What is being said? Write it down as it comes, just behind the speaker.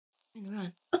And we're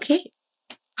on. Okay.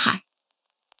 Hi.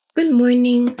 Good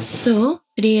morning. So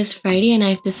today is Friday and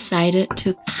I've decided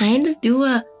to kind of do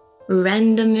a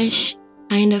randomish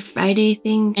kind of Friday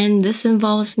thing. And this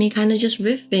involves me kind of just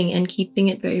riffing and keeping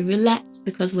it very relaxed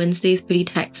because Wednesday is pretty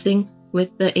taxing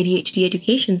with the ADHD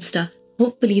education stuff.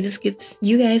 Hopefully this gives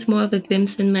you guys more of a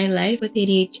glimpse in my life with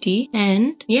ADHD.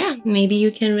 And yeah, maybe you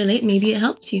can relate. Maybe it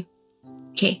helps you.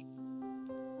 Okay.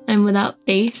 I'm without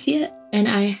face yet. And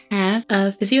I have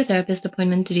a physiotherapist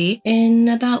appointment today in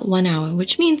about 1 hour,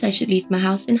 which means I should leave my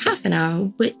house in half an hour,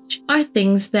 which are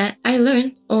things that I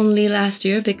learned only last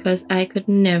year because I could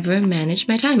never manage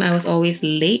my time. I was always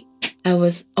late. I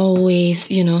was always,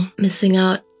 missing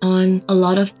out on a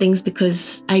lot of things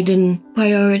because I didn't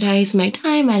prioritize my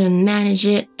time. I didn't manage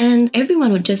it. And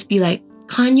everyone would just be like,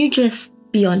 can't you just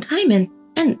be on time?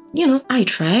 And I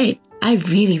tried. I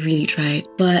really, really tried,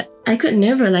 but I could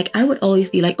never, I would always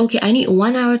be like, okay, I need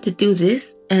 1 hour to do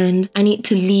this and I need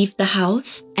to leave the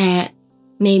house at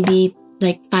maybe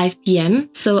 5 p.m.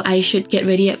 So I should get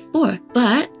ready at 4.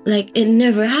 But it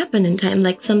never happened in time.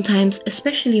 Sometimes,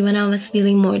 especially when I was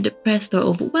feeling more depressed or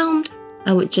overwhelmed,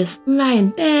 I would just lie in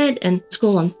bed and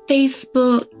scroll on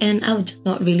Facebook and I would just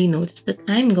not really notice the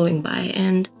time going by.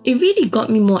 And it really got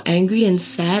me more angry and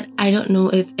sad. I don't know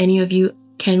if any of you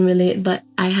can relate, but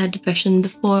I had depression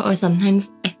before, or sometimes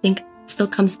I think it still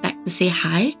comes back to say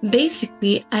hi.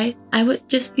 Basically, I would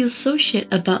just feel so shit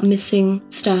about missing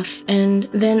stuff, and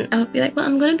then I would be like, well,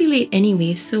 I'm gonna be late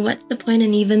anyway, so what's the point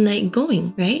in even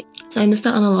going, right? So I missed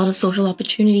out on a lot of social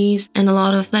opportunities and a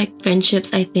lot of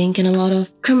friendships, I think, and a lot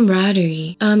of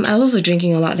camaraderie. I was also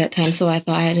drinking a lot that time, so I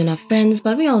thought I had enough friends,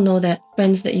 but we all know that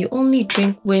friends that you only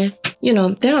drink with,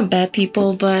 they're not bad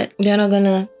people, but they're not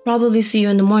gonna probably see you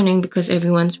in the morning because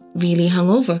everyone's really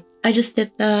hungover. I just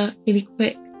did the really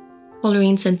quick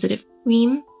Colorine Sensitive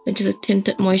Cream, which is a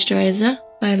tinted moisturizer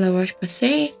by La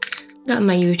Roche-Posay. Got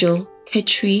my usual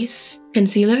Catrice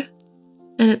concealer,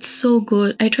 and it's so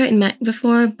good. I tried MAC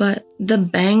before, but the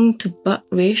bang to butt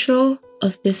ratio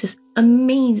of this is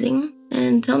amazing.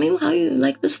 And tell me how you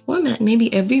like this format.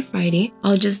 Maybe every Friday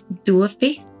I'll just do a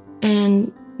face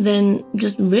and then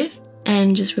just riff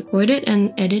and just record it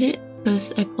and edit it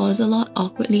because I pause a lot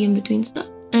awkwardly in between stuff.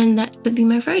 And that could be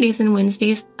my Fridays. And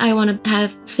Wednesdays I want to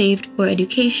have saved for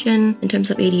education in terms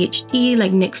of ADHD.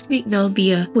 Next week there'll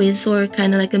be a quiz or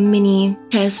kind of a mini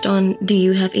test on do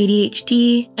you have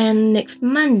ADHD. And next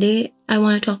Monday I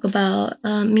want to talk about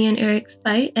me and Eric's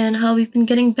fight and how we've been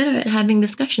getting better at having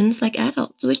discussions like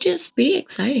adults, which is pretty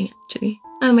exciting actually.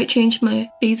 I might change my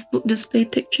Facebook display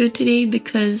picture today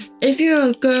because if you're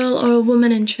a girl or a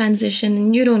woman in transition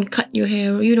and you don't cut your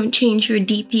hair or you don't change your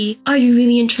DP, are you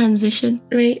really in transition,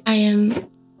 right? I am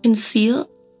concealed,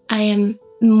 I am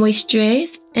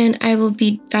moisturized, and I will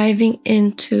be diving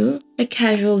into a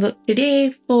casual look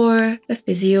today for the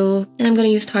physio. And I'm going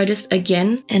to use Tardist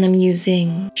again, and I'm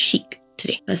using Chic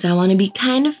today because I want to be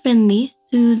kind of friendly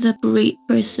to the great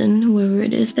person, whoever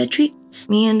it is that treats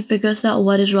me and figures out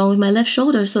what is wrong with my left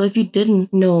shoulder. So if you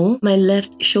didn't know, my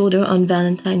left shoulder on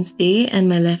Valentine's Day and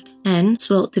my left hand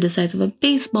swelled to the size of a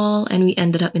baseball, and we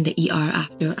ended up in the ER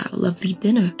after our lovely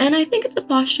dinner. And I think it's a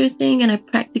posture thing, and I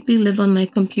practically live on my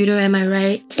computer, am I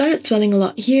right? It started swelling a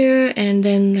lot here, and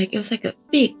then it was a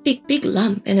big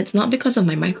lump, and it's not because of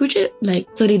my microchip.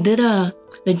 So they did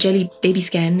the jelly baby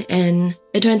scan, and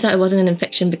it turns out it wasn't an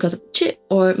infection because of the chip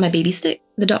or my baby stick.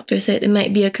 The doctor said it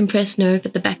might be a compressed nerve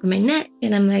at the back of my neck,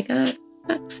 and I'm like,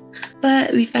 sucks.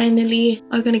 But we finally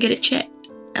are gonna get it checked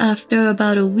after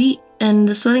about a week, and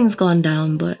the swelling's gone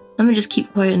down, but I'm gonna just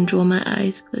keep quiet and draw my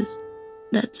eyes because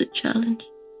that's a challenge.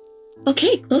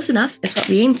 Okay, close enough is what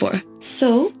we aim for.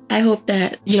 So I hope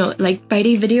that,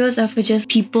 Friday videos are for just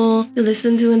people to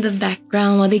listen to in the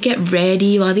background while they get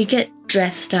ready, while they get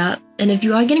dressed up. And if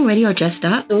you are getting ready or dressed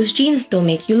up, those jeans don't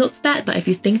make you look fat, but if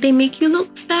you think they make you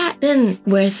look fat, then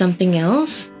wear something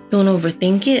else. Don't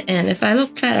overthink it. And if I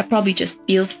look fat, I probably just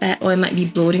feel fat, or I might be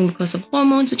bloating because of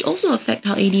hormones, which also affect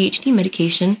how ADHD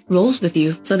medication rolls with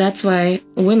you. So that's why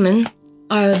women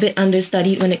are a bit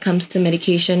understudied when it comes to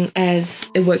medication, as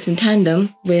it works in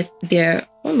tandem with their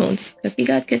hormones. Because we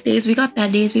got good days, we got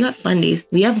bad days, we got fun days,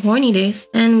 we have horny days,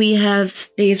 and we have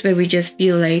days where we just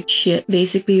feel like shit,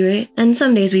 basically, right? And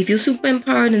some days we feel super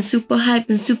empowered and super hyped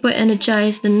and super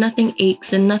energized, and nothing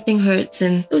aches and nothing hurts,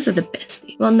 and those are the best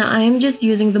days. Well, now I am just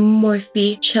using the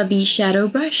Morphe Chubby Shadow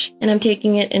Brush, and I'm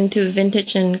taking it into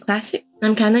vintage and classic.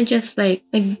 I'm kind of just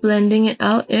blending it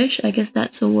out-ish, I guess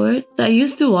that's a word. So I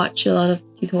used to watch a lot of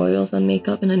tutorials on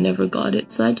makeup and I never got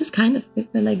it. So I just kind of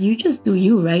figured like, you just do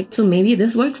you, right? So maybe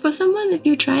this works for someone if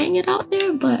you're trying it out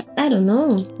there, but I don't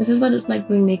know. This is what it's like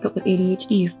doing makeup with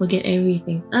ADHD. You forget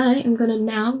everything. I am gonna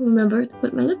now remember to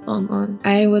put my lip balm on.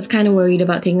 I was kind of worried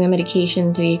about taking my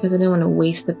medication today because I didn't want to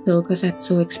waste the pill because that's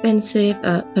so expensive.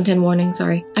 Content warning,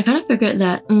 sorry. I kind of figured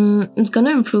that it's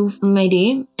gonna improve my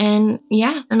day and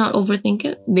yeah, and not overthink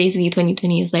it. Basically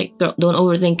 2020 is like, girl, don't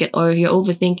overthink it, or if you're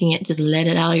overthinking it, just let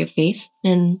it out of your face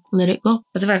and let it go.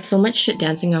 Because if I have so much shit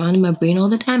dancing around in my brain all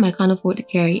the time, I can't afford to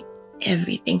carry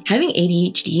everything. Having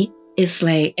ADHD is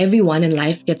like everyone in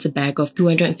life gets a bag of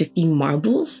 250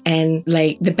 marbles and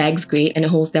like the bag's great and it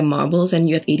holds their marbles, and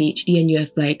you have ADHD and you have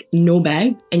like no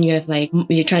bag and you have like,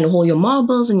 you're trying to hold your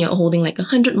marbles and you're holding like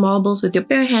 100 marbles with your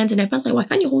bare hands, and everyone's like, why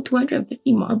can't you hold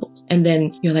 250 marbles? And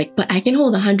then you're like, but I can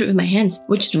hold 100 with my hands,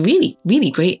 which is really,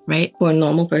 really great, right? For a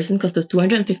normal person, because those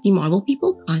 250 marble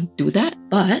people can't do that.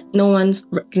 But no one's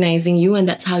recognizing you and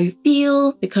that's how you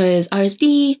feel because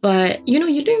RSD, but you know,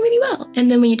 you're doing really well.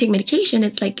 And then when you take medication,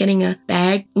 it's like getting a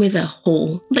bag with a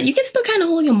hole, but you can still kind of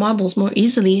hold your marbles more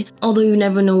easily, although you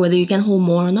never know whether you can hold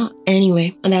more or not.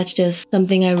 Anyway, that's just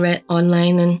something I read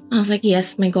online and I was like,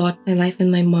 yes, my god, my life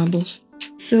and my marbles.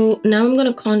 So now I'm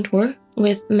gonna contour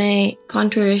with my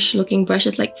contourish looking brush.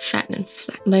 It's like Fat and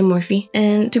Flat by Morphe.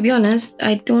 And to be honest,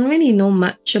 I don't really know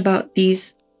much about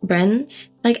these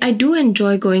brands. Like, I do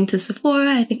enjoy going to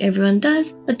Sephora, I think everyone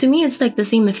does, but to me it's like the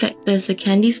same effect as a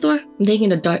candy store. I'm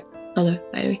taking a dark color,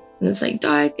 by the way. And it's like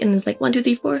dark and it's like 1, 2,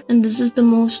 3, 4. And this is the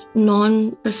most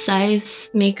non-precise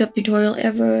makeup tutorial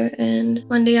ever. And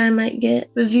one day I might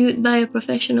get reviewed by a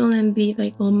professional and be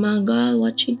like, oh my god,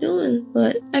 what you doing?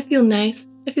 But I feel nice.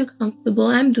 I feel comfortable.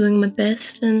 I'm doing my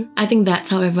best. And I think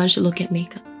that's how everyone should look at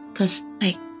makeup. Because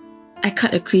like, I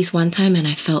cut a crease one time and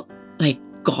I felt like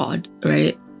God,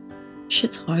 right?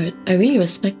 Shit's hard. I really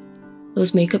respect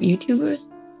those makeup YouTubers.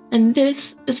 And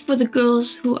this is for the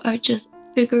girls who are just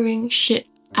figuring shit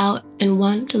out and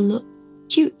want to look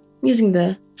cute. I'm using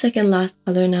the second last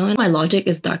color now, and my logic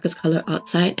is darkest color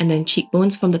outside and then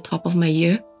cheekbones from the top of my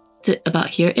ear to about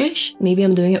here-ish. Maybe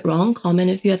I'm doing it wrong.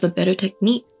 Comment if you have a better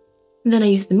technique. And then I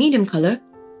use the medium color,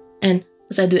 and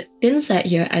because I do it thin side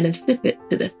here, I then flip it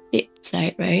to the thick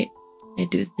side, right? I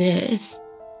do this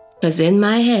because in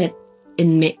my head it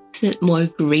makes it more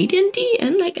gradient-y,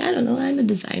 and like, I don't know, I'm a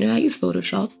designer, I use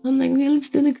Photoshop, so I'm like, okay, let's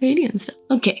do the gradient stuff.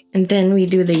 Okay, and then we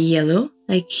do the yellow,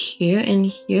 like here and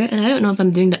here, and I don't know if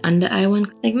I'm doing the under eye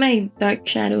one. Like, my dark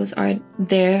shadows are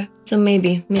there, so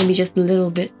maybe just a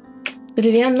little bit. So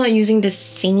today I'm not using the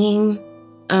Singing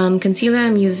concealer,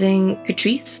 I'm using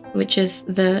Catrice, which is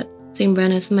the same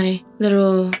brand as my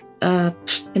little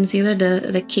concealer,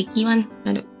 the cakey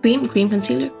one, cream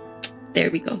concealer. There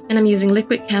we go. And I'm using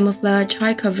Liquid Camouflage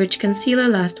High Coverage Concealer,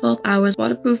 lasts 12 hours,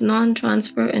 waterproof,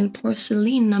 non-transfer, and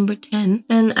porcelain number 10.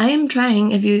 And I am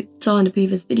trying, if you saw in the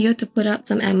previous video, to put out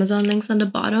some Amazon links on the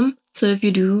bottom. So if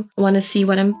you do want to see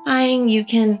what I'm buying, you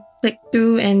can click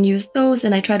through and use those.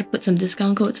 And I try to put some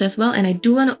discount codes as well. And I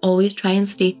do want to always try and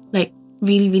stay like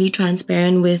really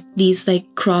transparent with these like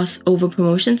crossover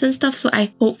promotions and stuff. So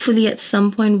I hopefully at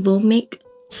some point will make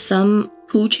some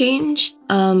cool change.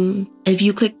 If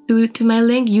you click through to my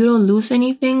link, you don't lose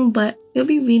anything, but it'll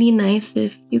be really nice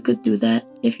if you could do that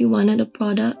if you wanted a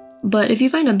product. But if you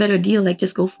find a better deal, like,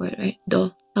 just go for it, right? Duh.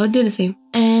 I would do the same.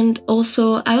 And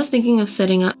also, I was thinking of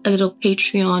setting up a little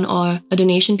Patreon or a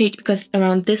donation page, because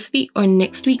around this week or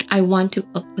next week, I want to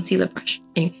concealer brush.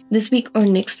 Anyway, this week or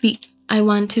next week, I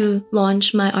want to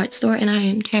launch my art store, and I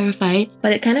am terrified.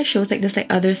 But it kind of shows like this like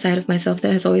other side of myself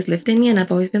that has always lived in me, and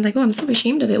I've always been like, oh, I'm so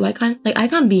ashamed of it. Why I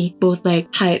can't be both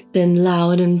like hyped and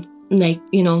loud and like,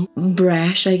 you know,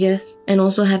 brash, I guess, and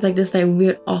also have like this like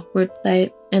weird awkward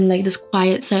side and like this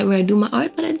quiet side where I do my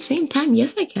art, but at the same time,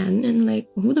 yes, I can. And like,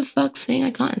 who the fuck's saying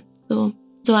I can't? So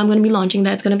I'm gonna be launching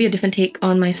that. It's gonna be a different take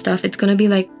on my stuff. It's gonna be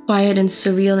like quiet and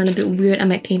surreal and a bit weird. I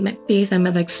might paint my face. I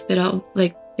might like spit out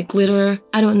like glitter.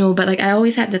 I don't know, but like, I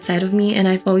always had that side of me and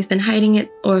I've always been hiding it,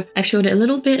 or I've showed it a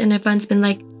little bit and everyone's been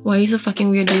like, why are you so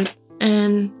fucking weird, dude?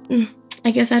 And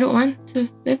I guess I don't want to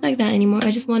live like that anymore.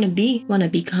 I just want to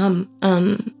become.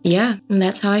 Yeah, and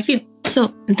that's how I feel.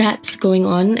 So that's going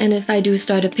on. And if I do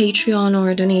start a Patreon or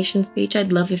a donations page,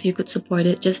 I'd love if you could support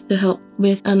it just to help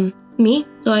with me,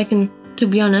 so I can, to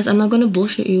be honest, I'm not gonna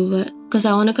bullshit you, but because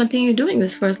I want to continue doing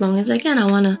this for as long as I can. I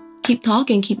want to keep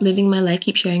talking, keep living my life,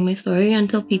 keep sharing my story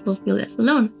until people feel less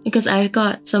alone. Because I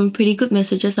got some pretty good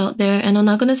messages out there, and I'm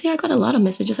not gonna say I got a lot of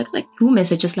messages. I got like 2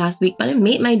 messages last week, but it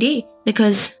made my day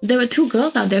because there were 2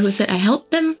 girls out there who said I helped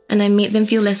them and I made them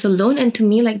feel less alone. And to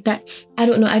me, like, that's, I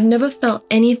don't know, I've never felt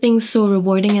anything so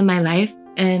rewarding in my life.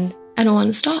 And I don't want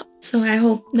to stop. So I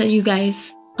hope that you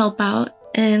guys help out.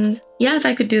 And yeah, if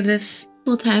I could do this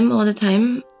full time all the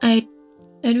time, I'd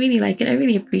really like it. I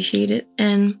really appreciate it.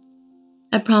 And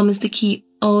I promise to keep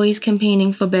always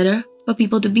campaigning for better, for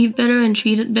people to be better and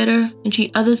treat it better and treat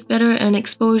others better, and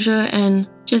exposure, and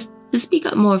just to speak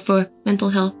up more for mental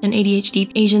health and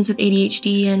ADHD, Asians with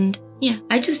ADHD. And yeah,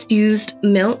 I just used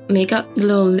Milk makeup, the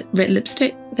little red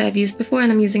lipstick that I've used before,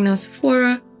 and I'm using now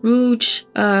Sephora Rouge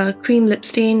cream lip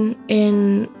stain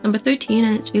in number 13,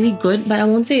 and it's really good, but I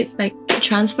won't say it's like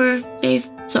transfer safe.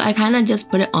 So I kind of just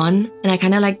put it on, and I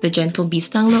kind of like the gentle bee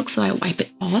stung look, so I wipe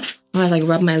it off, or I like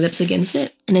rub my lips against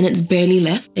it, and then it's barely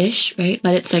left-ish, right?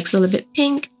 But it's like still a bit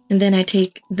pink. And then I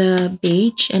take the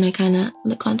beige and I kind of,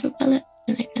 the contour palette,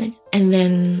 and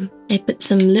then I put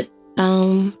some lip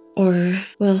balm, or,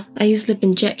 well, I use lip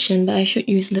injection, but I should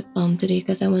use lip balm today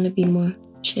because I want to be more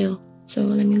chill. So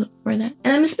let me look for that.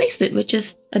 And I misplaced it, which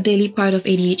is a daily part of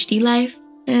ADHD life.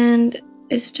 And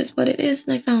it's just what it is,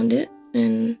 and I found it.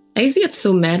 And I used to get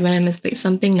so mad when I misplace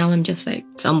something. Now I'm just like,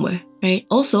 somewhere, right?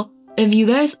 Also, if you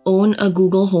guys own a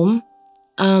Google Home,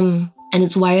 and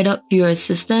it's wired up to your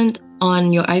assistant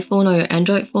on your iPhone or your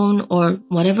Android phone or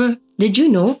whatever, did you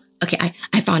know? Okay,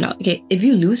 I found out. Okay, if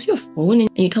you lose your phone and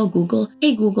you tell Google,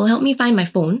 hey Google, help me find my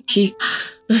phone, she,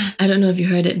 I don't know if you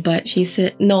heard it, but she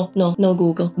said, no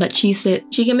Google, but she said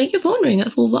she can make your phone ring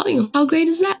at full volume. How great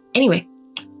is that? Anyway,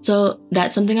 so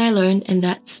that's something I learned, and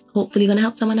that's hopefully gonna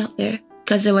help someone out there,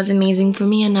 because it was amazing for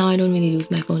me, and now I don't really lose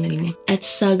my phone anymore. It's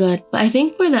so good. But I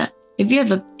think for that, if you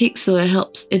have a Pixel, it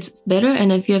helps. It's better,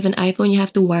 and if you have an iPhone, you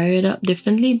have to wire it up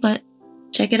differently, but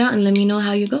check it out and let me know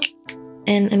how you go.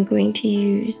 And I'm going to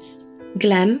use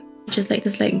Glam, which is like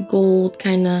this like gold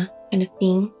kind of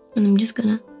thing. And I'm just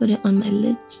gonna put it on my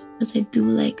lids because I do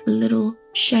like a little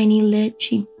shiny lid.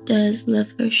 She does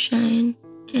love her shine.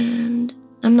 And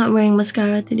I'm not wearing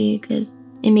mascara today because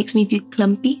it makes me feel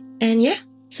clumpy. And yeah,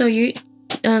 so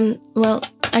well,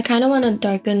 I kind of want to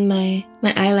darken my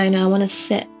eyeliner. I want to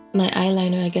set my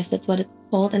eyeliner, I guess that's what it's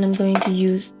called. And I'm going to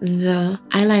use the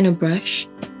eyeliner brush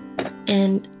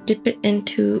and dip it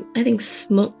into, I think,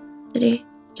 smoke today,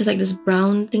 just like this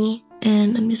brown thingy.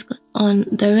 And I'm just going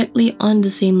directly on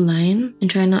the same line and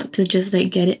try not to just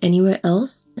like get it anywhere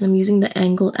else. And I'm using the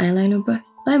angled eyeliner brush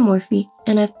by Morphe,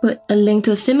 and I've put a link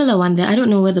to a similar one there. I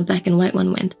don't know where the black and white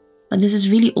one went, but this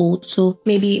is really old, so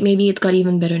maybe it's got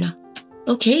even better now.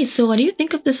 Okay, so what do you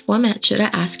think of this format? Should I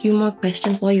ask you more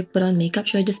questions while you put on makeup?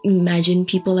 Should I just imagine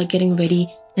people like getting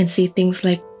ready and say things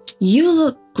like, you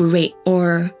look great,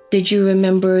 or did you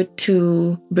remember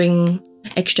to bring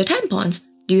extra tampons?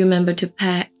 Do you remember to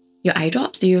pack your eye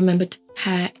drops? Do you remember to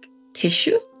pack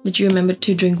tissue? Did you remember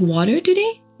to drink water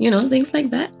today? You know, things like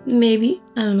that. Maybe.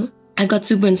 I don't know. I got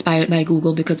super inspired by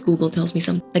Google because Google tells me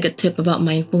some like a tip about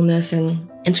mindfulness, and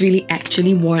it's really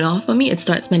actually worn off on me. It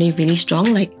starts my day really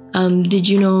strong. Like, did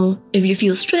you know if you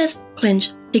feel stressed,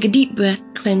 clench, take a deep breath,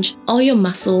 clench all your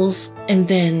muscles, and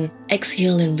then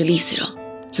exhale and release it all.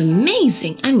 It's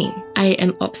amazing. I mean, I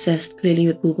am obsessed clearly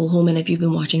with Google Home, and if you've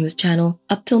been watching this channel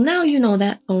up till now, you know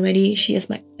that already. She is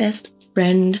my best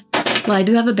friend. Well, I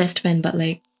do have a best friend, but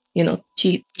like, you know,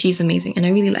 she's amazing, and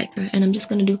I really like her. And I'm just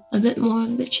gonna do a bit more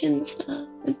of the chin stuff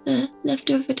with the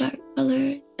leftover dark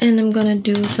color. And I'm gonna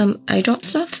do some eye drop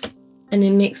stuff, and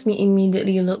it makes me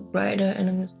immediately look brighter. And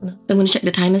I'm gonna check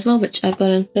the time as well, which I've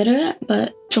gotten better at,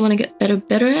 but I want to get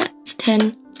better at. It's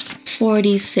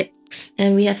 10:46.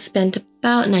 And we have spent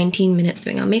about 19 minutes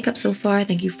doing our makeup so far.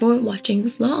 Thank you for watching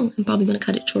this long. I'm probably going to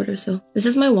cut it shorter. So this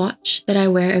is my watch that I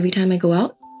wear every time I go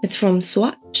out. It's from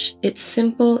Swatch. It's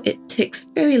simple. It ticks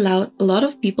very loud. A lot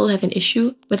of people have an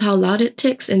issue with how loud it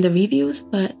ticks in the reviews,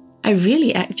 but I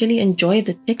really actually enjoy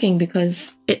the ticking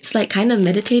because it's like kind of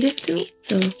meditative to me.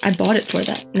 So I bought it for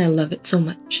that, and I love it so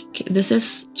much. Okay, this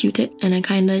is Q-tip, and I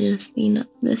kind of just lean up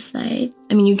this side.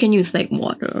 I mean, you can use like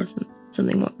water or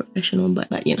something more professional,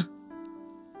 but you know.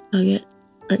 Okay,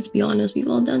 let's be honest, we've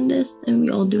all done this, and we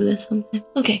all do this sometimes.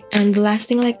 Okay, and the last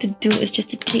thing I like to do is just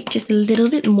to take just a little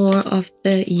bit more of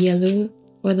the yellow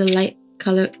or the light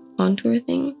colored contour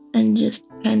thing, and just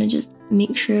kind of just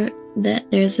make sure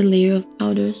that there's a layer of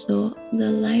powder so the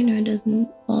liner doesn't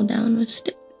fall down or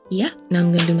stick. Yeah, now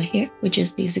I'm gonna do my hair, which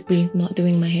is basically not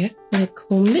doing my hair. I'm gonna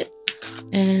comb it.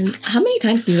 And how many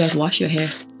times do you guys wash your hair?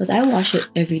 Because I wash it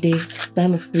every day because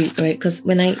I'm a freak, right? Because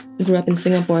when I grew up in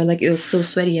Singapore, like, it was so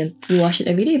sweaty and you wash it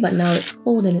every day, but now it's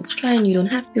cold and it's dry and you don't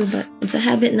have to, but it's a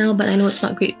habit now. But I know it's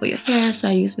not great for your hair, so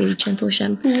I use really gentle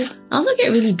shampoo. I also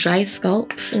get really dry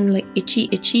scalps and like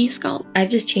itchy scalp. I've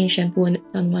just changed shampoo and it's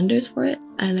done wonders for it.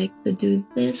 I like to do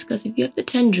this because if you have the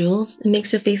tendrils, it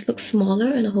makes your face look smaller,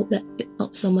 and I hope that it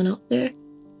helps someone out there.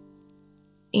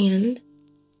 and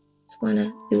just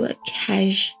wanna do a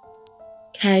cash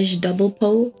double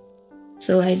pose.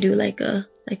 So I do like a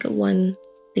one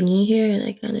thingy here, and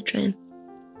I kind of try and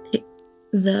pick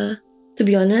the. To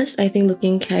be honest, I think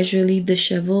looking casually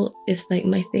disheveled is like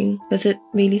my thing, because it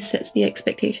really sets the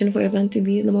expectation for everyone to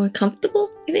be a little more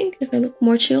comfortable. I think if I look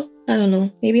more chill, I don't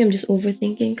know. Maybe I'm just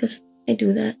overthinking because I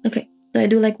do that. Okay, so I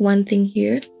do like one thing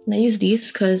here, and I use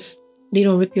these because they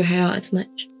don't rip your hair out as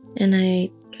much. And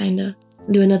I kind of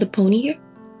do another pony here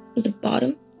at the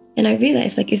bottom. And I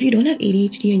realized, like, if you don't have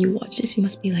ADHD and you watch this, you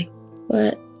must be like,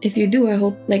 but if you do, I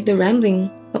hope like the rambling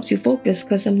helps you focus,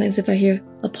 because sometimes if I hear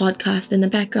a podcast in the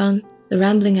background, the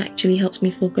rambling actually helps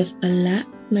me focus a lot.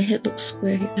 My head looks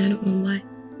square here, and I don't know why.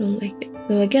 I don't like it.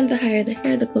 So again, the higher the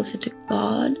hair, the closer to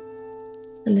God.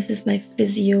 And this is my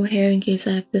physio hair in case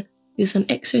I have to do some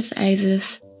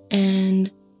exercises.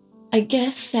 And I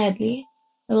guess, sadly,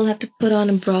 I will have to put on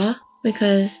a bra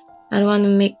because I don't want to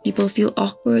make people feel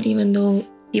awkward, even though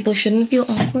people shouldn't feel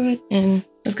awkward. And I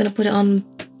was gonna put it on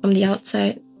from the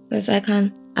outside because I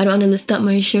don't want to lift up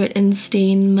my shirt and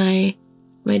stain my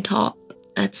top.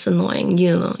 That's annoying.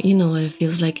 You know what it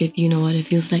feels like if you know what it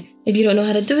feels like. If you don't know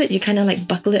how to do it, you kind of like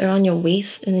buckle it around your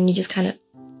waist, and then you just kind of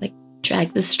like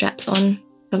drag the straps on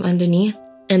from underneath.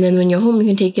 And then when you're home, you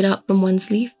can take it out from one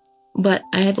sleeve. But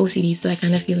I have OCD, so I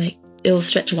kind of feel like it'll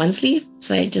stretch one sleeve.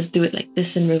 So I just do it like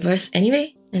this in reverse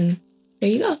anyway. And there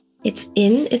you go.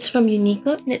 It's from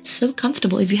Uniqlo, and it's so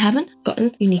comfortable. If you haven't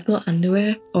gotten Uniqlo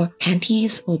underwear or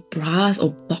panties or bras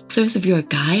or boxers, if you're a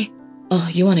guy, oh,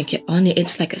 you want to get on it.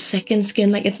 It's like a second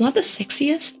skin. Like, it's not the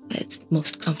sexiest, but it's the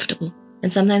most comfortable.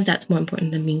 And sometimes that's more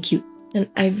important than being cute. And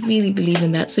I really believe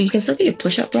in that. So you can still get your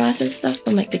push-up bras and stuff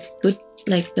from like the good,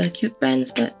 like the cute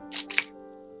brands, but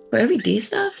for everyday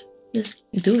stuff, just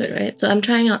do it, right? So I'm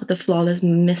trying out the Flawless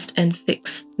Mist and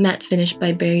Fix Matte Finish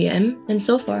by Barry M. And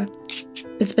so far,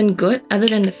 it's been good, other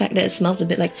than the fact that it smells a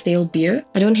bit like stale beer.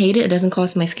 I don't hate it. It doesn't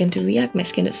cause my skin to react. My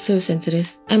skin is so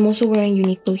sensitive. I'm also wearing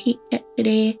Uniqlo Heat Tech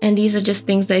today. And these are just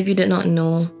things that if you did not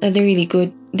know, they're really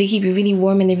good. They keep you really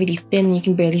warm and they're really thin and you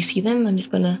can barely see them. I'm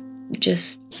just gonna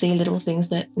say little things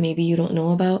that maybe you don't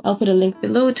know about. I'll put a link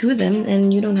below to them,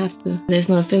 and you don't have to. There's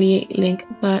no affiliate link,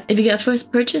 but if you get a first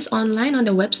purchase online on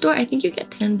their web store, I think you get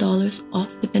 $10 off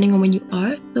depending on when you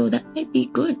are. So that might be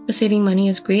good. The saving money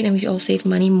is great, and we should all save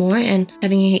money more. And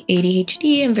having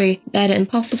ADHD, I'm very bad at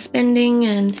impulsive spending,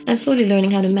 and I'm slowly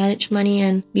learning how to manage money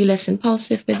and be less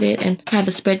impulsive with it, and have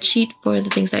a spreadsheet for the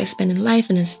things that I spend in life,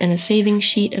 and a saving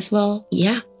sheet as well.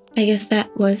 Yeah, I guess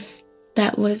that was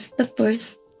the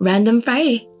first Random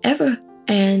Friday ever,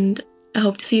 and I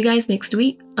hope to see you guys next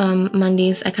week.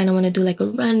 Mondays I kind of want to do like a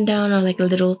rundown or like a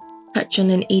little touch on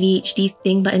an ADHD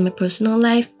thing, but in my personal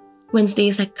life.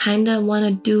 Wednesdays I kind of want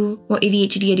to do more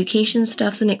ADHD education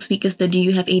stuff, so next week is the Do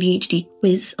You Have ADHD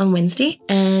quiz on Wednesday.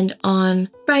 And on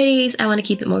Fridays I want to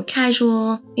keep it more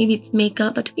casual, maybe it's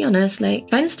makeup, but to be honest, like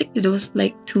trying to stick to those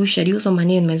like 2 schedules on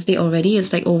Monday and Wednesday already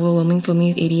is like overwhelming for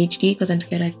me with ADHD, because I'm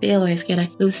scared I fail or I'm scared I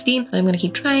lose steam, but I'm gonna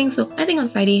keep trying. So I think on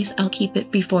Fridays I'll keep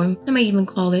it freeform. I might even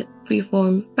call it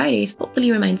Freeform Fridays.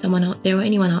 Hopefully remind someone out there or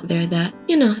anyone out there that,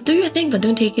 you know, do your thing but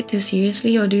don't take it too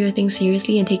seriously, or do your thing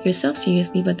seriously and take yourself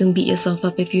seriously, but don't beat yourself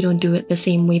up if you don't do it the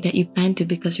same way that you plan to,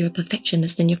 because you're a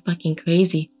perfectionist and you're fucking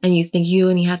crazy and you think you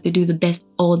only have to do the best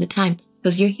all the time,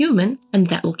 because you're human and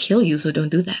that will kill you, so don't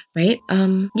do that, right?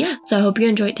 Yeah, so I hope you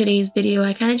enjoyed today's video.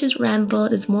 I kind of just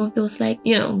rambled. It's more of those like,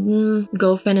 you know,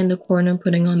 girlfriend in the corner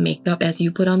putting on makeup as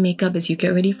you put on makeup as you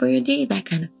get ready for your day, that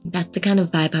kind of thing. That's the kind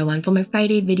of vibe I want for my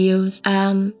Friday videos.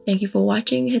 Thank you for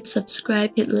watching. Hit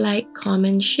subscribe, hit like,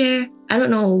 comment, share. I don't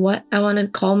know what I want to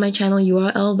call my channel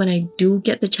URL when I do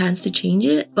get the chance to change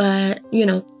it, but you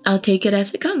know, I'll take it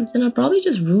as it comes, and I'll probably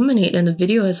just ruminate in the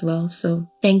video as well. So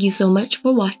thank you so much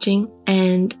for watching,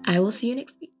 and I will see you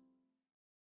next week.